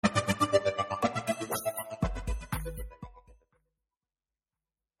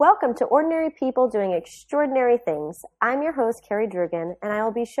Welcome to Ordinary People Doing Extraordinary Things. I'm your host, Carrie Drugan, and I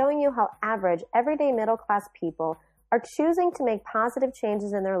will be showing you how average, everyday middle-class people are choosing to make positive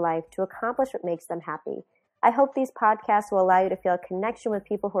changes in their life to accomplish what makes them happy. I hope these podcasts will allow you to feel a connection with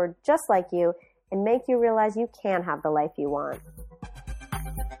people who are just like you and make you realize you can have the life you want.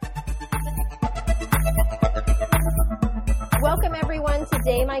 Welcome, everyone.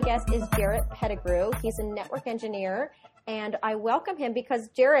 Today, my guest is Jarrett Pettigrew. He's a network engineer, and I welcome him because,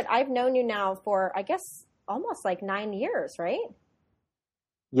 Jarrett, I've known you now for, I guess, almost like 9 years, right?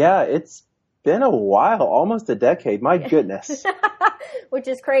 Yeah, it's been a while, almost a decade. My goodness. Which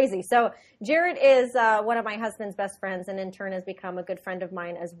is crazy. So Jarrett is one of my husband's best friends and in turn has become a good friend of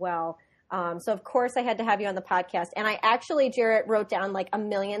mine as well. So of course I had to have you on the podcast. And I actually, Jarrett, wrote down like a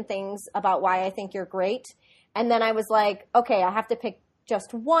million things about why I think you're great. And then I was like, okay, I have to pick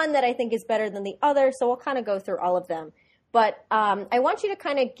just one that I think is better than the other. So we'll kind of go through all of them. But I want you to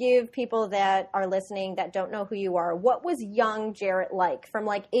kind of give people that are listening that don't know who you are, what was young Jarrett like from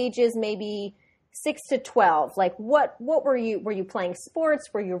like ages maybe 6 to 12? Like what were you playing sports?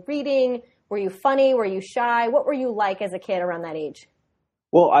 Were you reading? Were you funny? Were you shy? What were you like as a kid around that age?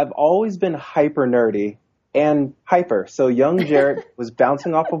 Well, I've always been hyper nerdy and hyper. So young Jarrett was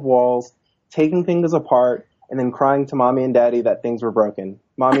bouncing off of walls, taking things apart, and then crying to mommy and daddy that things were broken.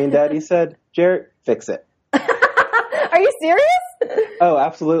 Mommy and daddy said, Jarrett, fix it. Are you serious? Oh,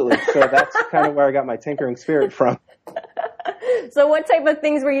 absolutely. So that's kind of where I got my tinkering spirit from. So what type of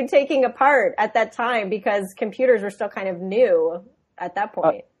things were you taking apart at that time? Because computers were still kind of new at that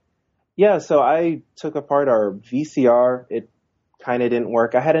point. Yeah, so I took apart our VCR. It kind of didn't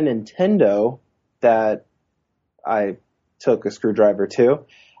work. I had a Nintendo that I took a screwdriver to.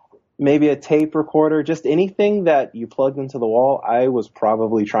 Maybe a tape recorder, just anything that you plugged into the wall, I was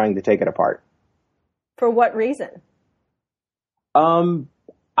probably trying to take it apart. For what reason?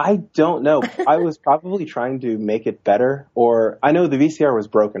 I don't know. I was probably trying to make it better, or I know the VCR was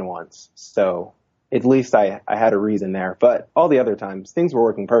broken once, so at least I had a reason there. But all the other times, things were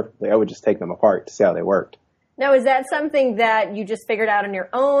working perfectly. I would just take them apart to see how they worked. Now, is that something that you just figured out on your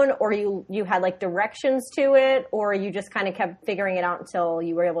own, or you had like directions to it, or you just kind of kept figuring it out until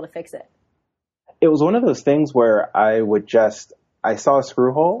you were able to fix it? It was one of those things where I saw a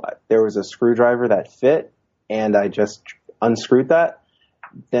screw hole, there was a screwdriver that fit, and I just unscrewed that.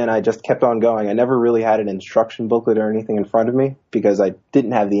 Then I just kept on going. I never really had an instruction booklet or anything in front of me because I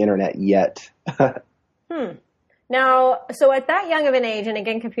didn't have the internet yet. Now, so at that young of an age, and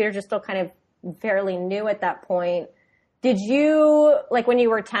again, computers are still kind of fairly new at that point, did you, like when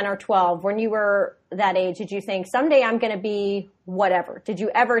you were 10 or 12, when you were that age, did you think someday I'm going to be whatever? Did you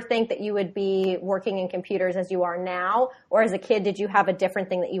ever think that you would be working in computers as you are now? Or as a kid, did you have a different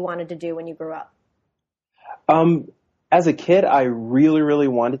thing that you wanted to do when you grew up? As a kid, I really, really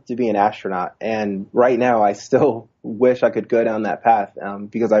wanted to be an astronaut. And right now, I still wish I could go down that path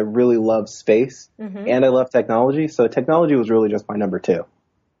because I really love space and I love technology. So technology was really just my number two.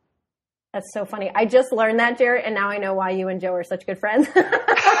 That's so funny. I just learned that, Jarrett, and now I know why you and Joe are such good friends.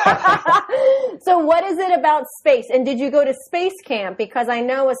 So what is it about space? And did you go to space camp? Because I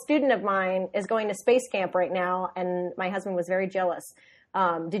know a student of mine is going to space camp right now, and my husband was very jealous.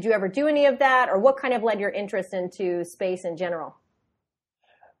 Did you ever do any of that, or what kind of led your interest into space in general?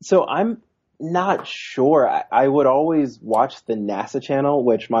 So I'm not sure. I would always watch the NASA channel,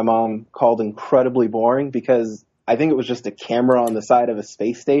 which my mom called incredibly boring because I think it was just a camera on the side of a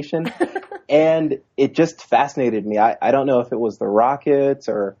space station. And it just fascinated me. I don't know if it was the rockets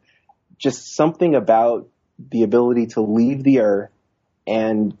or just something about the ability to leave the Earth.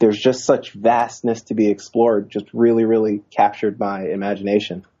 And there's just such vastness to be explored, just really, really captured my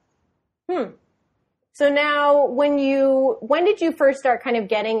imagination. So now when did you first start kind of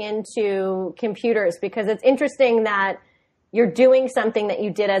getting into computers? Because it's interesting that you're doing something that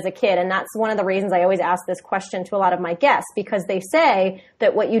you did as a kid. And that's one of the reasons I always ask this question to a lot of my guests, because they say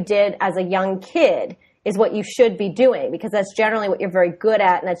that what you did as a young kid is what you should be doing, because that's generally what you're very good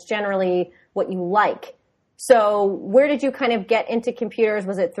at. And that's generally what you like. So where did you kind of get into computers?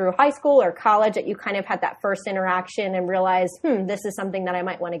 Was it through high school or college that you kind of had that first interaction and realized, this is something that I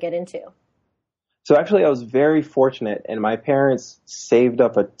might want to get into? So actually, I was very fortunate, and my parents saved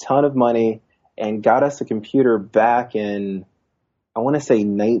up a ton of money and got us a computer back in, I want to say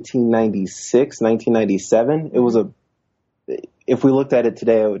 1996, 1997. It was if we looked at it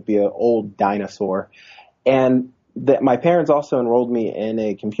today, it would be an old dinosaur. And my parents also enrolled me in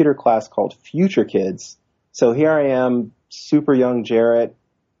a computer class called Future Kids. So here I am, super young Jarrett,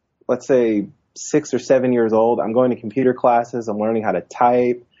 let's say 6 or 7 years old. I'm going to computer classes. I'm learning how to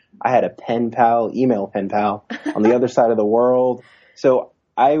type. I had a pen pal, email pen pal on the other side of the world. So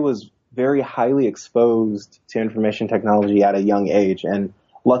I was very highly exposed to information technology at a young age, and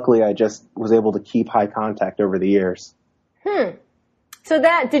luckily I just was able to keep high contact over the years. So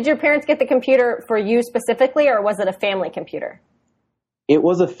did your parents get the computer for you specifically, or was it a family computer? It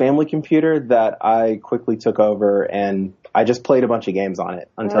was a family computer that I quickly took over, and I just played a bunch of games on it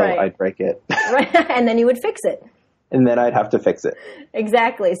until I'd break it. Right. And then you would fix it. And then I'd have to fix it.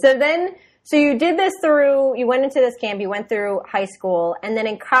 Exactly. So you did this you went into this camp, you went through high school, and then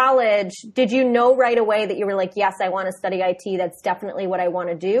in college, did you know right away that you were like, yes, I want to study IT, that's definitely what I want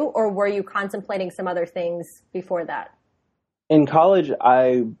to do? Or were you contemplating some other things before that? In college,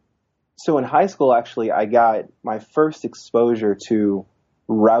 so in high school, actually, I got my first exposure to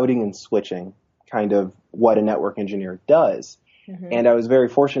routing and switching, kind of what a network engineer does. Mm-hmm. And I was very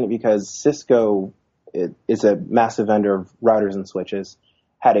fortunate because Cisco is a massive vendor of routers and switches,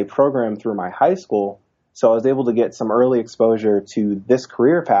 had a program through my high school. So I was able to get some early exposure to this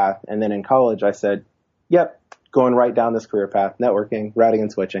career path. And then in college, I said, yep, going right down this career path, networking, routing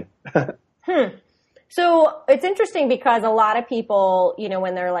and switching. So it's interesting because a lot of people,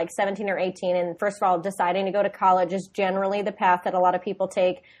 when they're like 17 or 18, and first of all, deciding to go to college is generally the path that a lot of people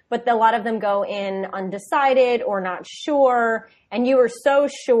take, but a lot of them go in undecided or not sure, and you were so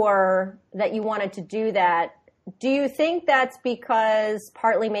sure that you wanted to do that. Do you think that's because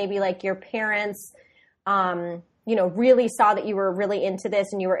partly maybe like your parents, really saw that you were really into this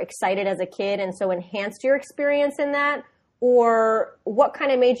and you were excited as a kid and so enhanced your experience in that? Or what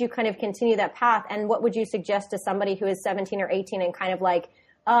kind of made you kind of continue that path? And what would you suggest to somebody who is 17 or 18 and kind of like,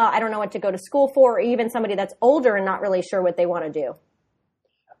 I don't know what to go to school for, or even somebody that's older and not really sure what they want to do?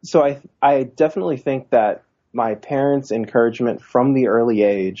 So I definitely think that my parents' encouragement from the early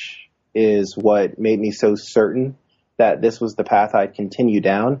age is what made me so certain that this was the path I'd continue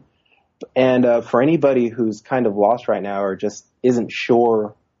down. And for anybody who's kind of lost right now or just isn't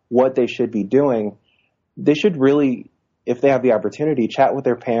sure what they should be doing, they should really, if they have the opportunity, chat with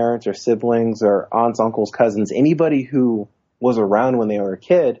their parents or siblings or aunts, uncles, cousins, anybody who was around when they were a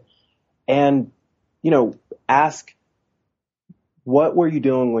kid, and, ask, what were you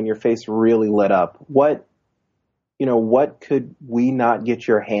doing when your face really lit up? What could we not get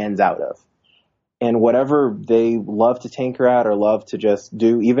your hands out of? And whatever they love to tinker at or love to just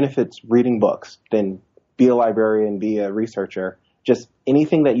do, even if it's reading books, then be a librarian, be a researcher, just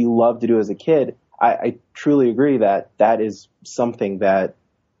anything that you love to do as a kid. I truly agree that is something that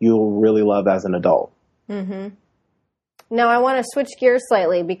you'll really love as an adult. Mm-hmm. Now, I want to switch gears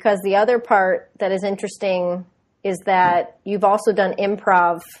slightly because the other part that is interesting is that you've also done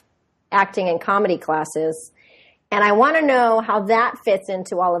improv, acting, and comedy classes. And I want to know how that fits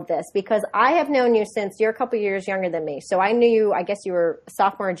into all of this because I have known you since you're a couple years younger than me. So I knew you, I guess you were a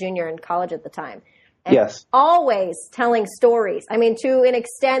sophomore or junior in college at the time. And yes. Always telling stories. I mean, to an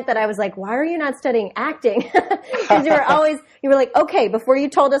extent that I was like, why are you not studying acting? Because you were like, okay, before you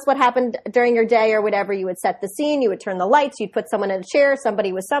told us what happened during your day or whatever, you would set the scene, you would turn the lights, you'd put someone in a chair,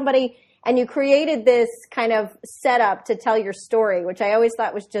 somebody was somebody, and you created this kind of setup to tell your story, which I always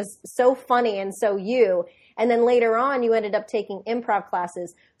thought was just so funny and so you. And then later on, you ended up taking improv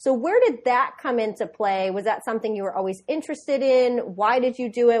classes. So where did that come into play? Was that something you were always interested in? Why did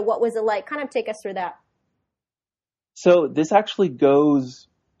you do it? What was it like? Kind of take us through that. So this actually goes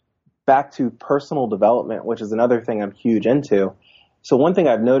back to personal development, which is another thing I'm huge into. So one thing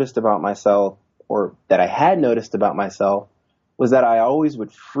I've noticed about myself, or that I had noticed about myself, was that I always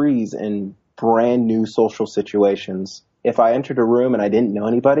would freeze in brand new social situations. If I entered a room and I didn't know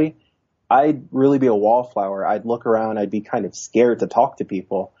anybody, I'd really be a wallflower. I'd look around. I'd be kind of scared to talk to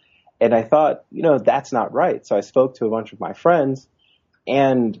people. And I thought, that's not right. So I spoke to a bunch of my friends,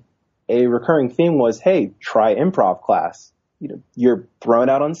 and a recurring theme was, hey, try improv class. You're thrown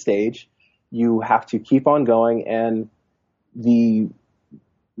out on stage. You have to keep on going. And the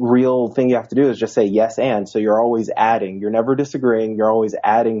real thing you have to do is just say yes and. So you're always adding. You're never disagreeing. You're always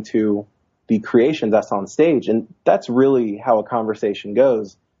adding to the creation that's on stage. And that's really how a conversation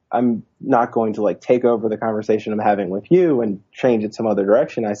goes. I'm not going to take over the conversation I'm having with you and change it some other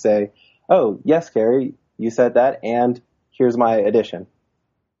direction. I say, oh, yes, Carrie, you said that, and here's my addition.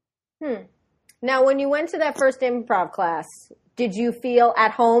 Now, when you went to that first improv class, did you feel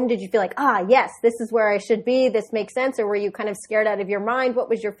at home? Did you feel like, yes, this is where I should be, this makes sense? Or were you kind of scared out of your mind? What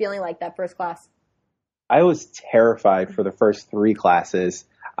was your feeling like that first class? I was terrified for the first 3 classes.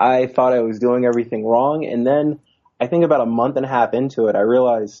 I thought I was doing everything wrong, and then I think about a month and a half into it, I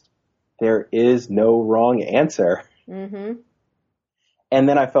realized there is no wrong answer. Mm-hmm. And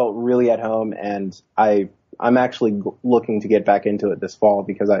then I felt really at home, and I'm actually looking to get back into it this fall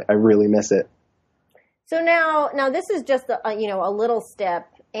because I really miss it. So now this is just a little step,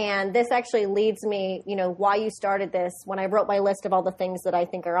 and this actually leads me, why you started this. When I wrote my list of all the things that I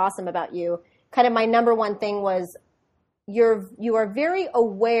think are awesome about you, kind of my number one thing was you are very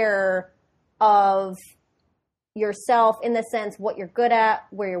aware of yourself, in the sense what you're good at,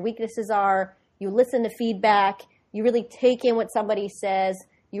 where your weaknesses are. You listen to feedback. You really take in what somebody says.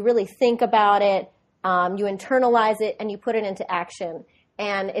 You really think about it. You internalize it, and you put it into action.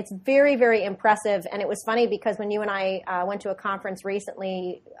 And it's very, very impressive. And it was funny because when you and I went to a conference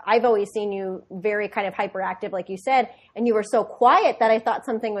recently, I've always seen you very kind of hyperactive, like you said, and you were so quiet that I thought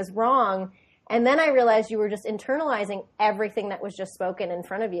something was wrong. And then I realized you were just internalizing everything that was just spoken in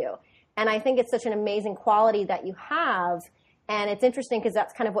front of you. And I think it's such an amazing quality that you have. And it's interesting because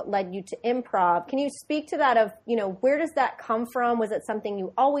that's kind of what led you to improv. Can you speak to that of, where does that come from? Was it something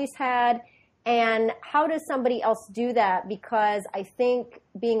you always had? And how does somebody else do that? Because I think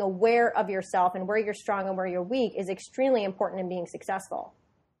being aware of yourself and where you're strong and where you're weak is extremely important in being successful.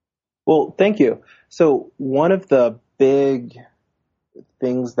 Well, thank you. So one of the big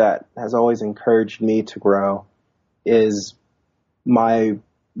things that has always encouraged me to grow is my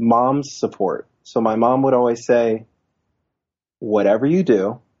mom's support. So my mom would always say, whatever you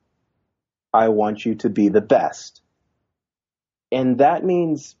do, I want you to be the best. And that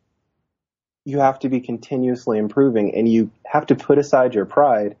means you have to be continuously improving, and you have to put aside your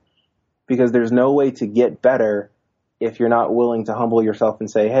pride, because there's no way to get better if you're not willing to humble yourself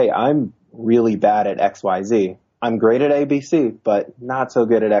and say, hey, I'm really bad at XYZ. I'm great at ABC, but not so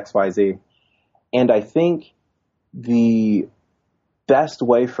good at XYZ. And I think the best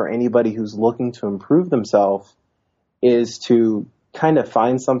way for anybody who's looking to improve themselves is to kind of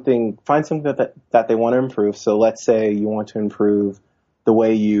find something that they want to improve. So let's say you want to improve the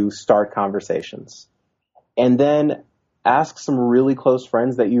way you start conversations, and then ask some really close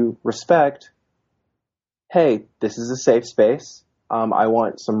friends that you respect, hey, this is a safe space. I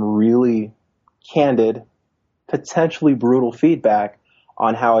want some really candid, potentially brutal feedback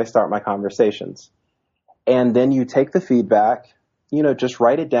on how I start my conversations. And then you take the feedback, just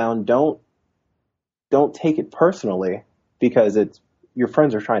write it down. Don't take it personally, because your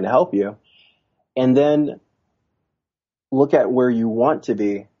friends are trying to help you. And then look at where you want to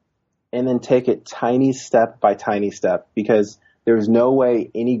be, and then take it tiny step by tiny step, because there's no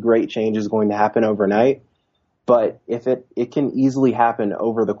way any great change is going to happen overnight. But if it can easily happen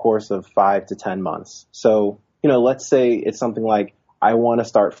over the course of 5 to 10 months. So, let's say it's something like, I want to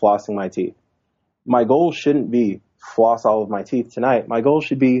start flossing my teeth. My goal shouldn't be floss all of my teeth tonight. My goal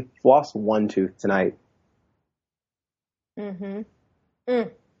should be floss one tooth tonight. Mm-hmm.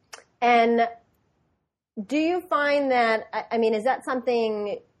 And do you find that, is that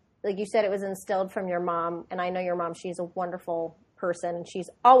something, like you said, it was instilled from your mom? And I know your mom, she's a wonderful person, and she's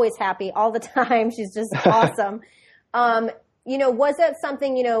always happy all the time. She's just awesome. Was that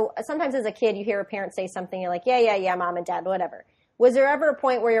something, sometimes as a kid, you hear a parent say something, you're like, yeah, mom and dad, whatever. Was there ever a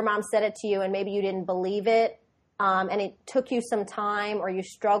point where your mom said it to you and maybe you didn't believe it, and it took you some time, or you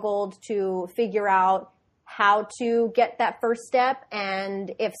struggled to figure out how to get that first step?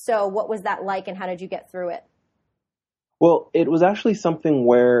 And if so, what was that like, and how did you get through it? Well, it was actually something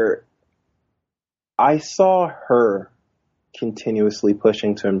where I saw her continuously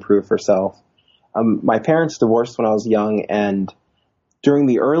pushing to improve herself. My parents divorced when I was young, and during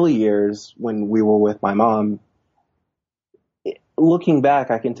the early years when we were with my mom, looking back,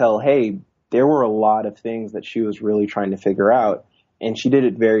 I can tell, hey, there were a lot of things that she was really trying to figure out, and she did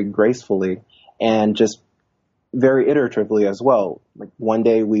it very gracefully and just very iteratively as well. Like one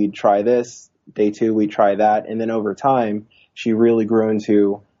day we'd try this, day two we'd try that, and then over time she really grew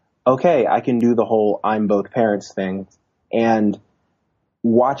into, okay, I can do the whole I'm both parents thing. And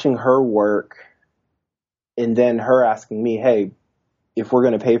watching her work, and then her asking me, hey, if we're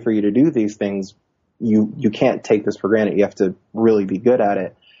going to pay for you to do these things, you can't take this for granted. You have to really be good at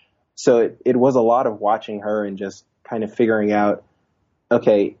it. So it was a lot of watching her and just kind of figuring out,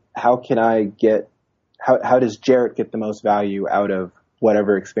 okay, how does Jarrett get the most value out of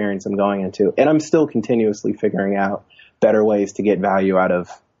whatever experience I'm going into? And I'm still continuously figuring out better ways to get value out of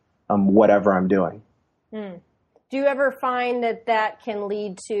whatever I'm doing. Do you ever find that can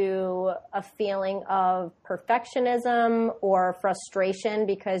lead to a feeling of perfectionism or frustration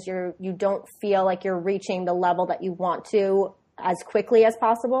because you don't feel like you're reaching the level that you want to as quickly as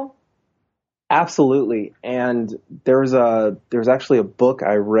possible? Absolutely. And there's actually a book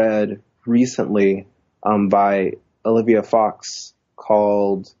I read recently by Olivia Fox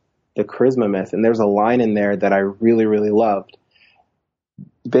called The Charisma Myth. And there's a line in there that I really, really loved.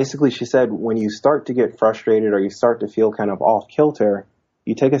 Basically, she said, when you start to get frustrated or you start to feel kind of off kilter,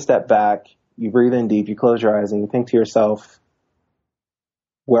 you take a step back, you breathe in deep, you close your eyes, and you think to yourself,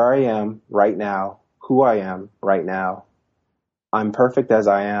 where I am right now, who I am right now, I'm perfect as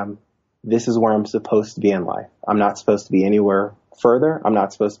I am. This is where I'm supposed to be in life. I'm not supposed to be anywhere further. I'm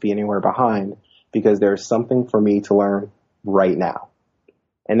not supposed to be anywhere behind, because there's something for me to learn right now.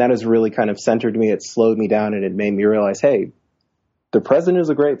 And that has really kind of centered me. It slowed me down, and it made me realize, hey, the present is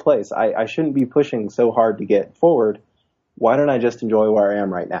a great place. I shouldn't be pushing so hard to get forward. Why don't I just enjoy where I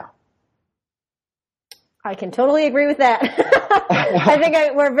am right now? I can totally agree with that. I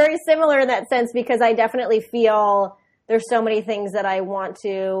think we're very similar in that sense, because I definitely feel there's so many things that I want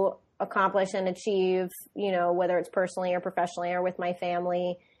to accomplish and achieve, you know, whether it's personally or professionally or with my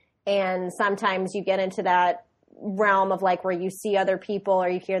family. And sometimes you get into that realm of like where you see other people or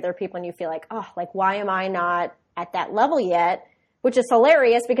you hear other people and you feel like, oh, like, why am I not at that level yet? Which is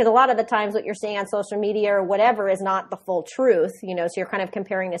hilarious, because a lot of the times what you're seeing on social media or whatever is not the full truth, you know, so you're kind of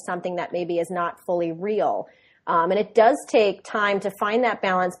comparing to something that maybe is not fully real. And it does take time to find that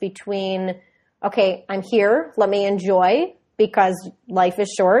balance between, okay, I'm here, let me enjoy, because life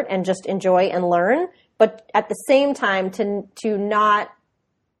is short, and just enjoy and learn. But at the same time, to not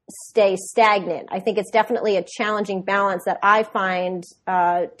stay stagnant. I think it's definitely a challenging balance that I find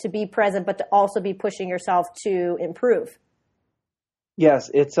to be present, but to also be pushing yourself to improve.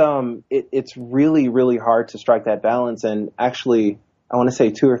 Yes, it's really, really hard to strike that balance. And actually, I want to say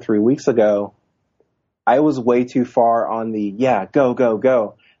 2 or 3 weeks ago, I was way too far on the, go, go,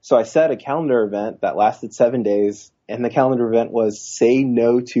 go. So I set a calendar event that lasted 7 days, and the calendar event was say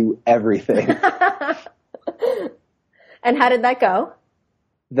no to everything. And how did that go?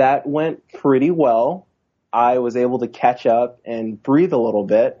 That went pretty well. I was able to catch up and breathe a little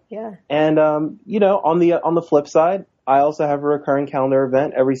bit. Yeah. And, on the flip side, I also have a recurring calendar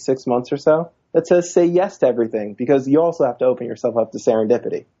event every 6 months or so that says say yes to everything, because you also have to open yourself up to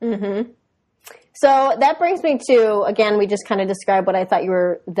serendipity. Mm-hmm. So that brings me to, again, we just kind of described what I thought you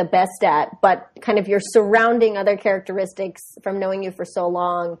were the best at, but kind of your surrounding other characteristics from knowing you for so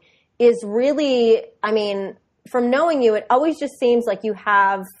long is really, I mean, from knowing you, it always just seems like you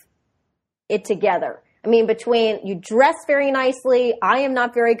have it together. I mean, between you dress very nicely, I am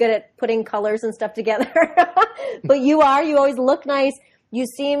not very good at putting colors and stuff together, but you always look nice. You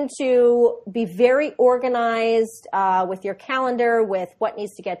seem to be very organized with your calendar, with what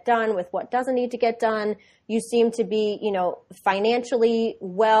needs to get done, with what doesn't need to get done. You seem to be, financially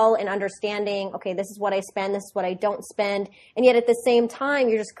well and understanding, okay, this is what I spend, this is what I don't spend. And yet at the same time,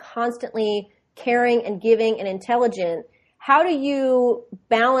 you're just constantly caring and giving and intelligent. How do you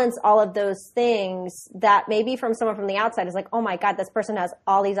balance all of those things that maybe from someone from the outside is like, oh my God, this person has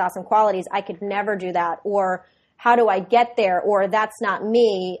all these awesome qualities. I could never do that. Or how do I get there? Or that's not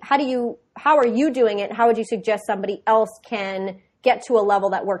me. How are you doing it? How would you suggest somebody else can get to a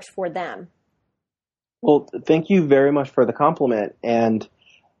level that works for them? Well, thank you very much for the compliment. And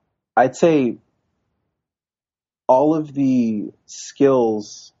I'd say all of the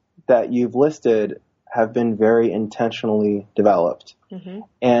skills that you've listed have been very intentionally developed. Mm-hmm.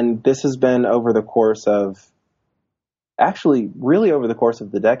 And this has been over the course of, actually really over the course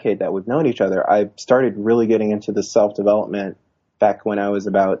of the decade that we've known each other. I started really getting into the self-development back when I was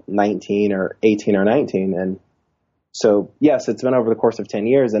about 19 or 18 or 19. And so, yes, it's been over the course of 10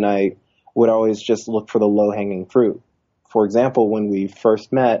 years, and I would always just look for the low-hanging fruit. For example, when we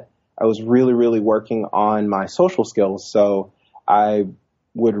first met, I was really, really working on my social skills. So I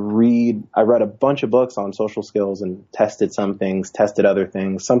read a bunch of books on social skills and tested some things, tested other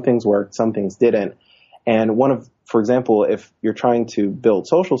things. Some things worked, some things didn't. And for example, if you're trying to build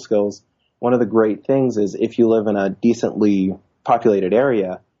social skills, one of the great things is if you live in a decently populated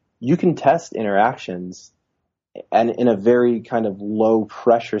area, you can test interactions, and in a very kind of low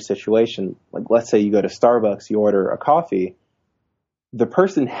pressure situation, like let's say you go to Starbucks, you order a coffee, the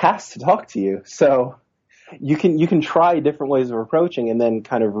person has to talk to you. So you can try different ways of approaching and then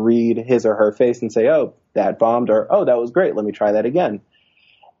kind of read his or her face and say, oh, that bombed, or, oh, that was great, let me try that again.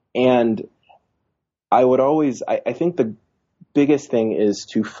 And I think the biggest thing is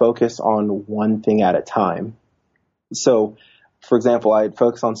to focus on one thing at a time. So, for example, I'd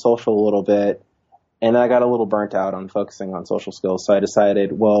focus on social a little bit, and then I got a little burnt out on focusing on social skills. So I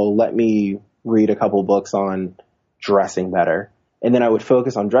decided, well, let me read a couple books on dressing better. And then I would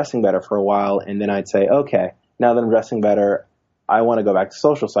focus on dressing better for a while, and then I'd say, okay, now that I'm dressing better, I want to go back to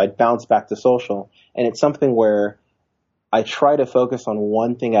social. So I'd bounce back to social. And it's something where I try to focus on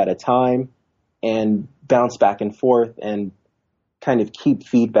one thing at a time and bounce back and forth and kind of keep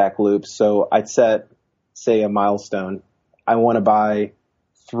feedback loops. So I'd set, say, a milestone. I want to buy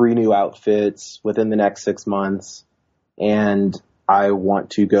 3 new outfits within the next 6 months. And I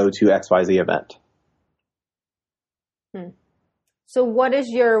want to go to XYZ event. So what is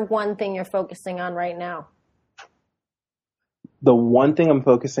your one thing you're focusing on right now? The one thing I'm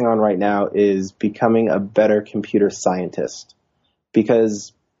focusing on right now is becoming a better computer scientist,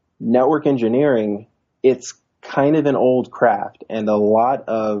 because network engineering, it's kind of an old craft, and a lot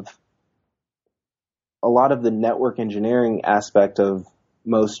of the network engineering aspect of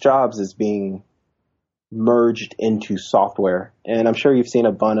most jobs is being merged into software. And I'm sure you've seen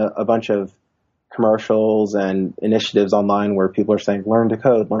a bunch of commercials and initiatives online where people are saying, learn to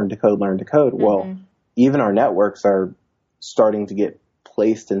code, learn to code, learn to code. Mm-hmm. Well, even our networks are starting to get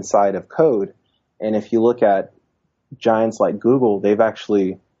placed inside of code. And if you look at giants like Google,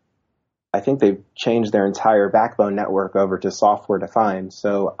 I think they've changed their entire backbone network over to software defined.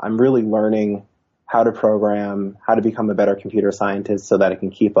 So I'm really learning how to program, how to become a better computer scientist so that I can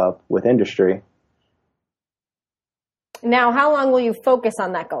keep up with industry. Now, how long will you focus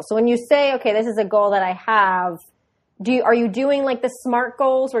on that goal? So when you say, okay, this is a goal that I have, are you doing like the SMART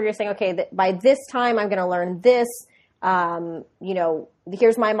goals where you're saying, okay, by this time I'm going to learn this,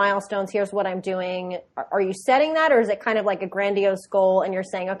 here's my milestones, here's what I'm doing. Are you setting that, or is it kind of like a grandiose goal and you're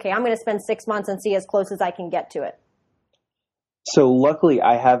saying, okay, I'm going to spend 6 months and see as close as I can get to it? So luckily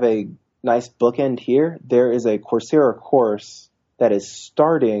I have a nice bookend here. There is a Coursera course that is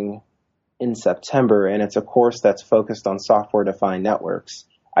starting in September, and it's a course that's focused on software-defined networks.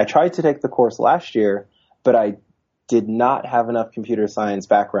 I tried to take the course last year, but I did not have enough computer science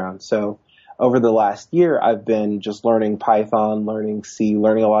background. So over the last year, I've been just learning Python, learning C,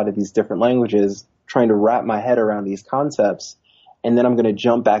 learning a lot of these different languages, trying to wrap my head around these concepts, and then I'm going to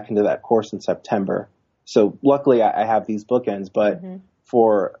jump back into that course in September. So luckily, I have these bookends, but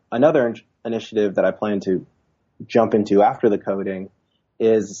for another initiative that I plan to jump into after the coding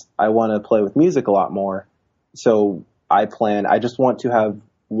is I want to play with music a lot more. So I just want to have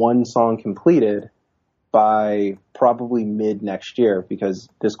one song completed by probably mid next year, because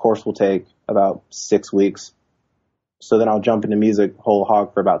this course will take about 6 weeks. So then I'll jump into music whole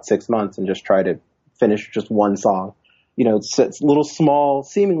hog for about 6 months and just try to finish just one song. It's little small,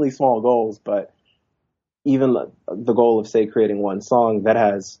 seemingly small goals, but even the goal of, say, creating one song, that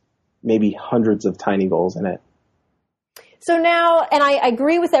has maybe hundreds of tiny goals in it. So now, and I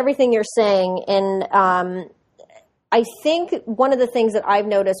agree with everything you're saying, and I think one of the things that I've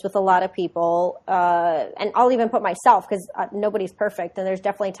noticed with a lot of people, and I'll even put myself, because nobody's perfect, and there's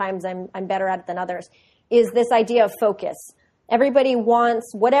definitely times I'm better at it than others, is this idea of focus. Everybody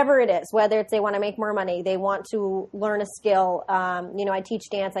wants whatever it is, whether it's they want to make more money, they want to learn a skill. I teach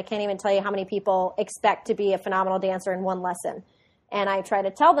dance. I can't even tell you how many people expect to be a phenomenal dancer in one lesson. And I try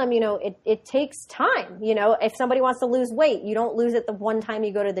to tell them, it takes time. If somebody wants to lose weight, you don't lose it the one time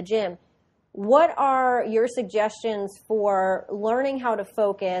you go to the gym. What are your suggestions for learning how to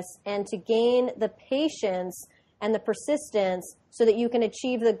focus and to gain the patience and the persistence so that you can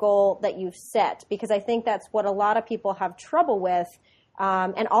achieve the goal that you've set? Because I think that's what a lot of people have trouble with,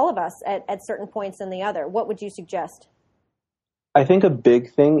 and all of us at certain points in the other. What would you suggest? I think a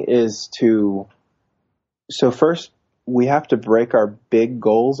big thing is so first, we have to break our big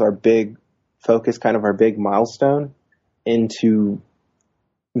goals, our big focus, kind of our big milestone, into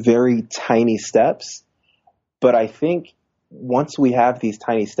very tiny steps. But I think once we have these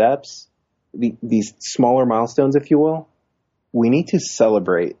tiny steps, these smaller milestones, if you will, we need to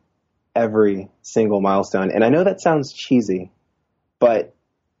celebrate every single milestone. And I know that sounds cheesy, but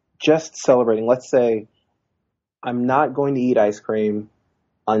just celebrating. Let's say I'm not going to eat ice cream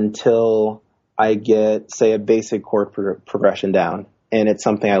until I get, say, a basic chord progression down, and it's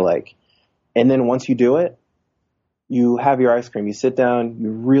something I like. And then once you do it, you have your ice cream, you sit down, you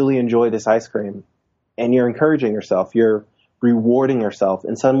really enjoy this ice cream, and you're encouraging yourself, you're rewarding yourself,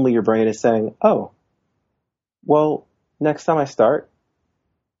 and suddenly your brain is saying, oh, well, next time I start,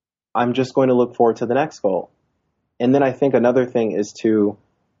 I'm just going to look forward to the next goal. And then I think another thing is to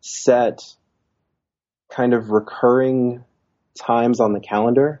set kind of recurring times on the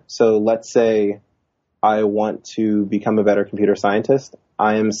calendar. So let's say I want to become a better computer scientist.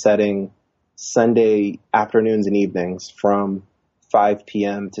 I am setting Sunday afternoons and evenings from 5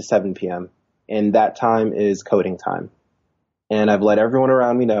 p.m. to 7 p.m. And that time is coding time. And I've let everyone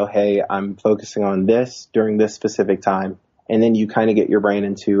around me know, hey, I'm focusing on this during this specific time. And then you kind of get your brain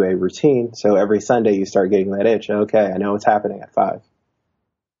into a routine. So every Sunday you start getting that itch. Okay, I know what's happening at 5.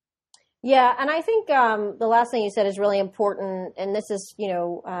 Yeah, and I think the last thing you said is really important, and this is,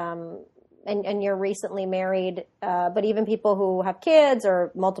 and you're recently married, but even people who have kids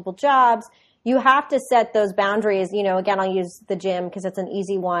or multiple jobs, you have to set those boundaries. Again, I'll use the gym because it's an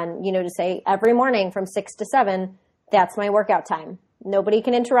easy one, to say every morning from 6 to 7, that's my workout time. Nobody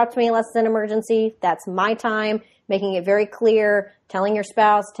can interrupt me unless it's an emergency. That's my time. Making it very clear, telling your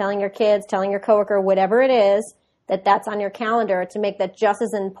spouse, telling your kids, telling your coworker, whatever it is, that that's on your calendar, to make that just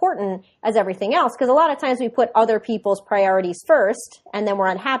as important as everything else. Because a lot of times we put other people's priorities first, and then we're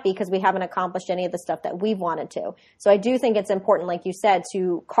unhappy because we haven't accomplished any of the stuff that we've wanted to. So I do think it's important, like you said,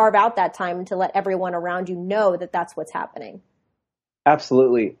 to carve out that time to let everyone around you know that that's what's happening.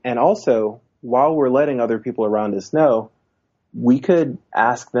 Absolutely. And also, while we're letting other people around us know, we could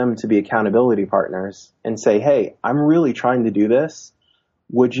ask them to be accountability partners and say, hey, I'm really trying to do this.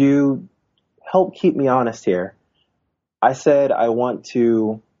 Would you help keep me honest here? I said I want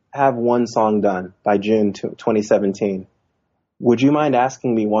to have one song done by June 2017. Would you mind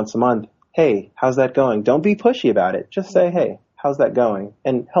asking me once a month, hey, how's that going? Don't be pushy about it. Just say, hey, how's that going?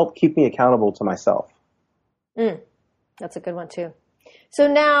 And help keep me accountable to myself. That's a good one too. So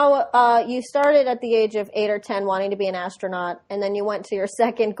now you started at the age of 8 or 10 wanting to be an astronaut, and then you went to your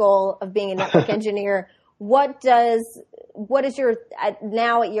second goal of being a network engineer. What is your,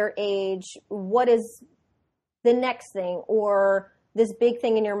 now at your age, what is the next thing or this big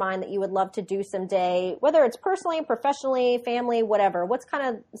thing in your mind that you would love to do someday, whether it's personally, professionally, family, whatever? What's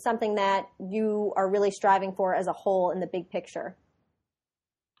kind of something that you are really striving for as a whole in the big picture?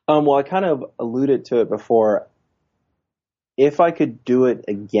 Well, I kind of alluded to it before. If I could do it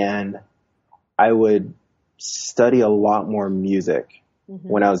again, I would study a lot more music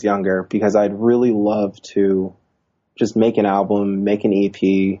when I was younger, because I'd really love to just make an album, make an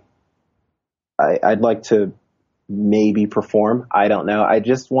EP. I'd like to maybe perform. I don't know. I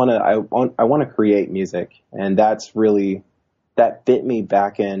just want to, I want to create music. And that bit me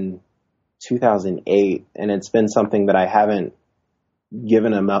back in 2008. And it's been something that I haven't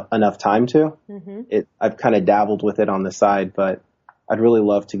given enough time to. I've kind of dabbled with it on the side, but I'd really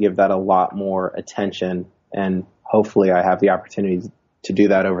love to give that a lot more attention, and hopefully I have the opportunity to do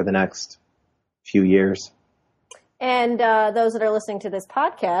that over the next few years. And those that are listening to this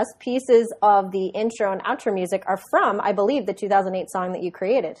podcast, pieces of the intro and outro music are from, I believe, the 2008 song that you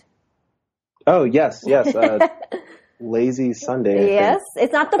created. Oh, yes. Lazy Sunday. Yes.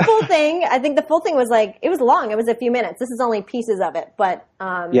 It's not the full thing. I think the full thing was it was long. It was a few minutes. This is only pieces of it. But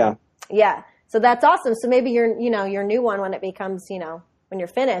yeah. So that's awesome. So maybe your new one, when it becomes, when you're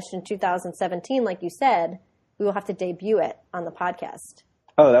finished in 2017, like you said, we will have to debut it on the podcast.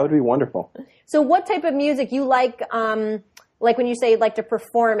 Oh, that would be wonderful. So what type of music you like when you say you'd like to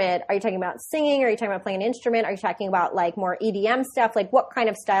perform it, are you talking about singing? Are you talking about playing an instrument? Are you talking about more EDM stuff? What kind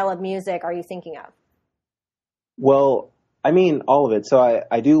of style of music are you thinking of? Well, I mean, all of it. So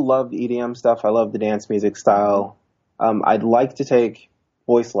I do love the EDM stuff. I love the dance music style. I'd like to take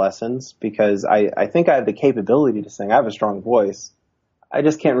voice lessons, because I think I have the capability to sing. I have a strong voice. I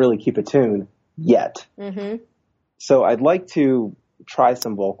just can't really keep a tune yet. So I'd like to try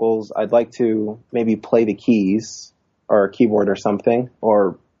some vocals. I'd like to maybe play the keys or a keyboard or something,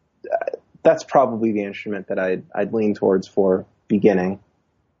 or that's probably the instrument that I'd lean towards for beginning.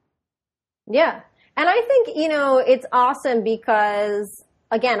 Yeah. And I think, it's awesome because,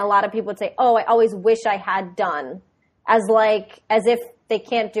 again, a lot of people would say, oh, I always wish I had done, as if they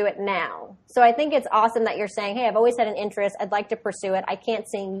can't do it now. So I think it's awesome that you're saying, hey, I've always had an interest. I'd like to pursue it. I can't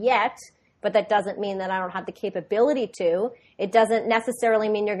sing yet, but that doesn't mean that I don't have the capability to. It doesn't necessarily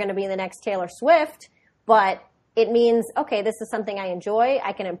mean you're going to be the next Taylor Swift, but it means, okay, this is something I enjoy.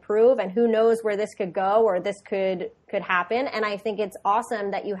 I can improve, and who knows where this could go or this could happen. And I think it's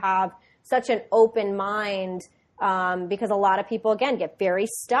awesome that you have such an open mind, because a lot of people, again, get very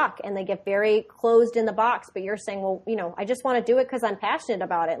stuck and they get very closed in the box. But you're saying, well, I just want to do it because I'm passionate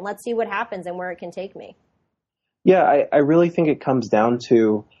about it, and let's see what happens and where it can take me. Yeah, I really think it comes down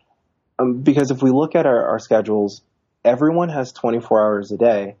to, because if we look at our schedules, everyone has 24 hours a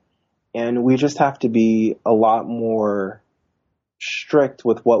day, and we just have to be a lot more strict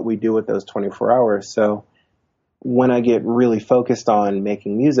with what we do with those 24 hours. So when I get really focused on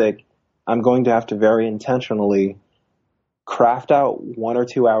making music, I'm going to have to very intentionally craft out 1 or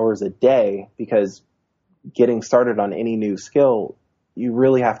 2 hours a day, because getting started on any new skill, you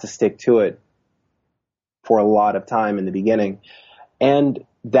really have to stick to it for a lot of time in the beginning. And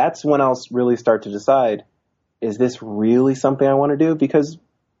that's when I'll really start to decide, is this really something I want to do? Because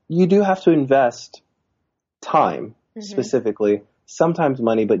you do have to invest time, specifically, sometimes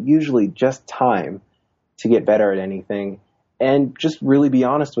money, but usually just time to get better at anything. And just really be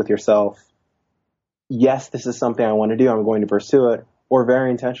honest with yourself. Yes, this is something I want to do. I'm going to pursue it. Or very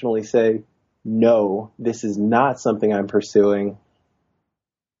intentionally say, no, this is not something I'm pursuing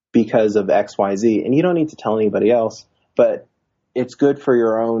because of X, Y, Z. And you don't need to tell anybody else, but it's good for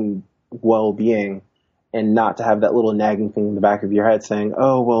your own well-being. and not to have that little nagging thing in the back of your head saying,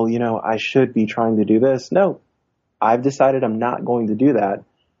 oh, well, I should be trying to do this. No, I've decided I'm not going to do that.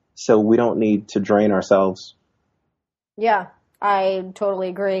 So we don't need to drain ourselves. Yeah, I totally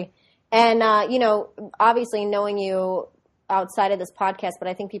agree. And, obviously knowing you outside of this podcast, but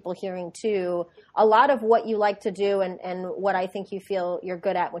I think people hearing too, a lot of what you like to do and what I think you feel you're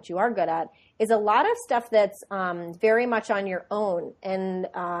good at, what you are good at, is a lot of stuff that's very much on your own and,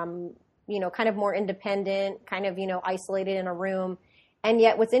 kind of more independent, kind of, isolated in a room. And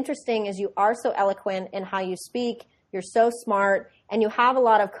yet what's interesting is you are so eloquent in how you speak, you're so smart, and you have a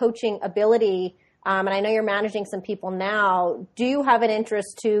lot of coaching ability. And I know you're managing some people now. Do you have an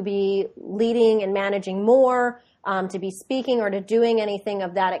interest to be leading and managing more, to be speaking or to doing anything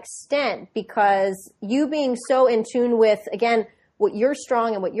of that extent? Because you being so in tune with, again, what you're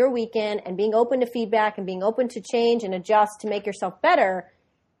strong and what you're weak in, and being open to feedback and being open to change and adjust to make yourself better,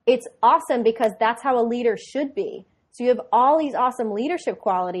 it's awesome because that's how a leader should be. So you have all these awesome leadership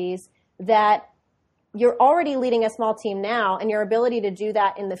qualities that you're already leading a small team now, and your ability to do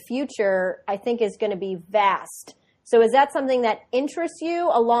that in the future, I think, is going to be vast. So is that something that interests you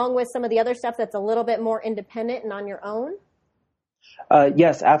along with some of the other stuff that's a little bit more independent and on your own?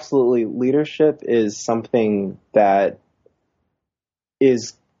 Yes, absolutely. Leadership is something that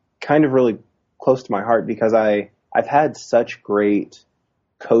is kind of really close to my heart because I've had such great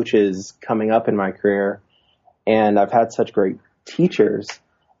coaches coming up in my career, and I've had such great teachers.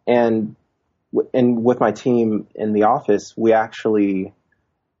 And with my team in the office, we actually,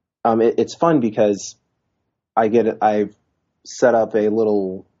 it's fun because I've set up a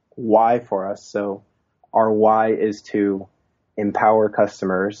little why for us. So our why is to empower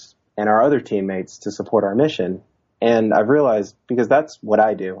customers and our other teammates to support our mission. And I've realized, because that's what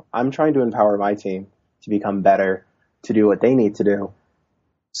I do, I'm trying to empower my team to become better, to do what they need to do.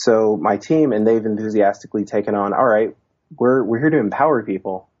 So my team, and they've enthusiastically taken on, all right, we're here to empower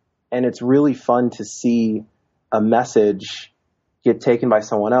people. And it's really fun to see a message get taken by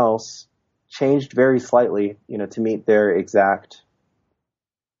someone else, changed very slightly, to meet their exact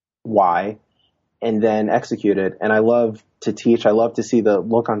why, and then execute it. And I love to teach. I love to see the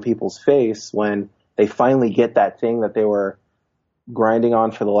look on people's face when they finally get that thing that they were grinding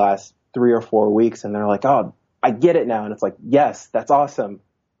on for the last 3 or 4 weeks. And they're like, oh, I get it now. And it's like, yes, that's awesome.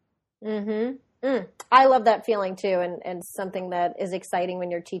 Mm-hmm. I love that feeling too, and something that is exciting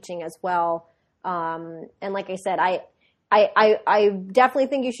when you're teaching as well. And like I said, I definitely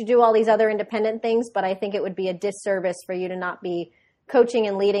think you should do all these other independent things, but I think it would be a disservice for you to not be coaching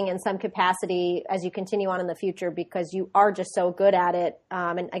and leading in some capacity as you continue on in the future, because you are just so good at it.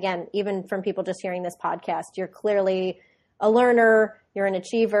 And again, even from people just hearing this podcast, you're clearly a learner, you're an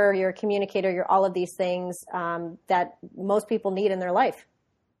achiever, you're a communicator, you're all of these things that most people need in their life.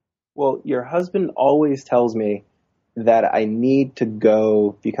 Well, your husband always tells me that I need to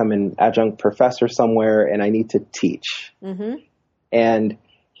go become an adjunct professor somewhere and I need to teach. Mm-hmm. And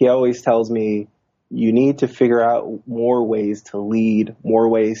he always tells me, you need to figure out more ways to lead, more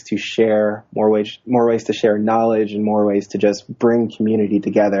ways to share, more ways to share knowledge, and more ways to just bring community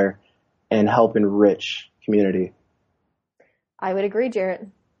together and help enrich community. I would agree, Jarrett.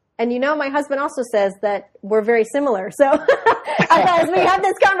 And my husband also says that we're very similar. So as we have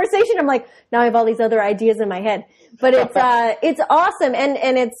this conversation, I'm like, now I have all these other ideas in my head. But it's awesome.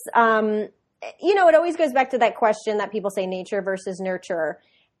 And it's, it always goes back to that question that people say, nature versus nurture.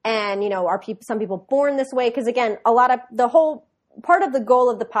 And, are some people born this way? Because again, the whole part of the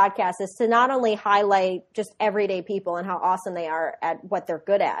goal of the podcast is to not only highlight just everyday people and how awesome they are at what they're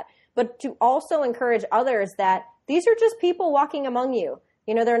good at, but to also encourage others that these are just people walking among you.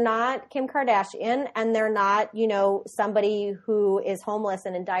 They're not Kim Kardashian, and they're not, somebody who is homeless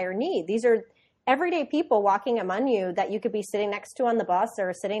and in dire need. These are everyday people walking among you that you could be sitting next to on the bus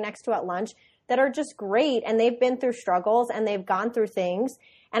or sitting next to at lunch that are just great, and they've been through struggles and they've gone through things.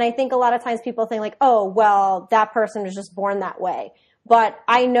 And I think a lot of times people think like, oh, well, that person was just born that way. But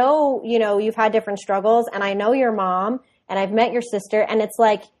I know, you've had different struggles, and I know your mom, and I've met your sister, and it's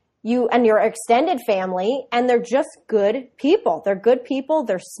like, you and your extended family, and they're just good people. They're good people.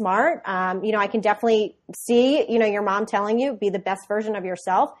 They're smart. I can definitely see, your mom telling you be the best version of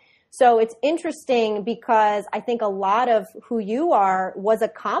yourself. So it's interesting because I think a lot of who you are was a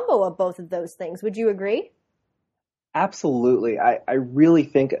combo of both of those things. Would you agree? Absolutely. I really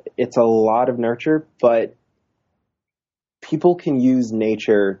think it's a lot of nurture, but people can use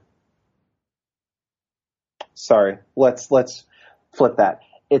nature. Sorry, let's flip that.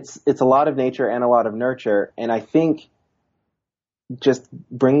 It's a lot of nature and a lot of nurture. And I think just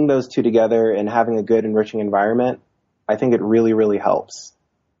bringing those two together and having a good, enriching environment, I think it really, really helps.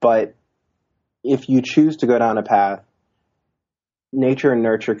 But if you choose to go down a path, nature and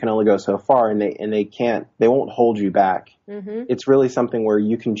nurture can only go so far, and they won't hold you back. Mm-hmm. It's really something where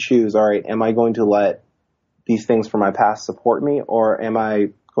you can choose, all right, am I going to let these things from my past support me, or am I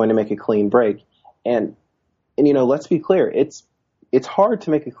going to make a clean break? And let's be clear, it's hard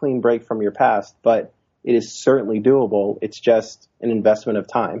to make a clean break from your past, but it is certainly doable. It's just an investment of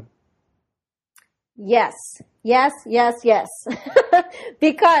time. Yes. Because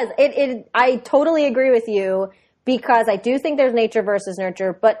I totally agree with you, because I do think there's nature versus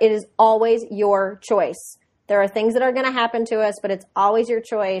nurture, but it is always your choice. There are things that are going to happen to us, but it's always your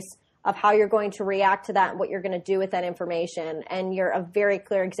choice of how you're going to react to that and what you're going to do with that information. And you're a very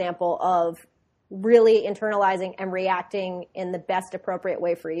clear example of really internalizing and reacting in the best appropriate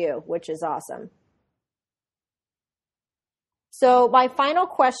way for you, which is awesome. So my final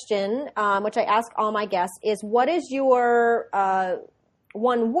question, which I ask all my guests, is what is your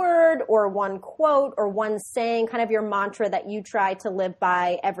one word or one quote or one saying, kind of your mantra that you try to live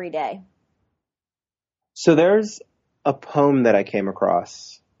by every day? So there's a poem that I came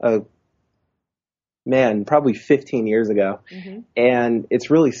across, probably 15 years ago, mm-hmm. and it's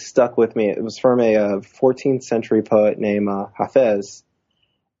really stuck with me. It was from a 14th century poet named Hafez,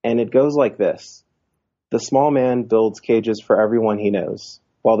 and it goes like this. The small man builds cages for everyone he knows,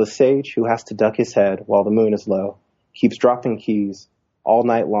 while the sage, who has to duck his head while the moon is low, keeps dropping keys all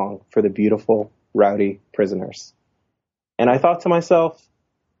night long for the beautiful, rowdy prisoners. And I thought to myself,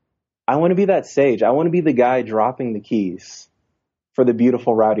 I want to be that sage. I want to be the guy dropping the keys for the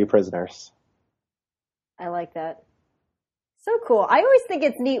beautiful, rowdy prisoners. I like that. So cool. I always think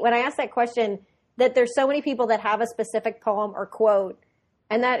it's neat when I ask that question that there's so many people that have a specific poem or quote.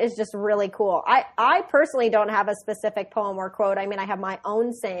 And that is just really cool. I personally don't have a specific poem or quote. I mean, I have my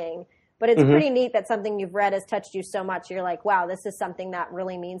own saying, but it's mm-hmm. pretty neat that something you've read has touched you so much. You're like, wow, this is something that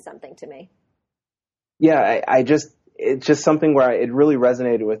really means something to me. Yeah, it's just something where it really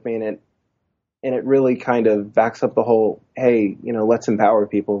resonated with me, and it really kind of backs up the whole, hey, let's empower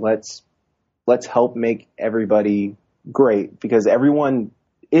people. Let's help make everybody great, because everyone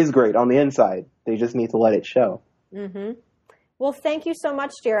is great on the inside. They just need to let it show. Mm-hmm. Well, thank you so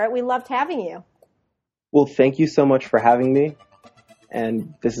much, Jarrett. We loved having you. Well, thank you so much for having me,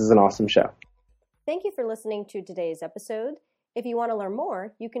 and this is an awesome show. Thank you for listening to today's episode. If you want to learn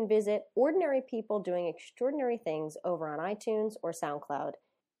more, you can visit Ordinary People Doing Extraordinary Things over on iTunes or SoundCloud.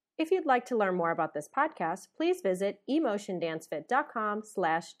 If you'd like to learn more about this podcast, please visit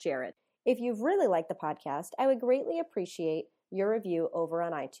emotiondancefit.com/Jarrett. If you've really liked the podcast, I would greatly appreciate your review over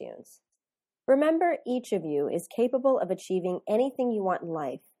on iTunes. Remember, each of you is capable of achieving anything you want in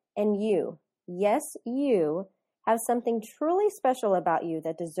life, and you, yes, you, have something truly special about you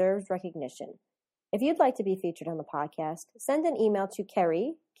that deserves recognition. If you'd like to be featured on the podcast, send an email to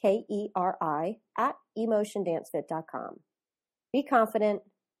Keri, Keri, @emotiondancefit.com. Be confident,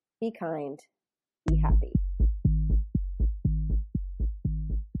 be kind, be happy.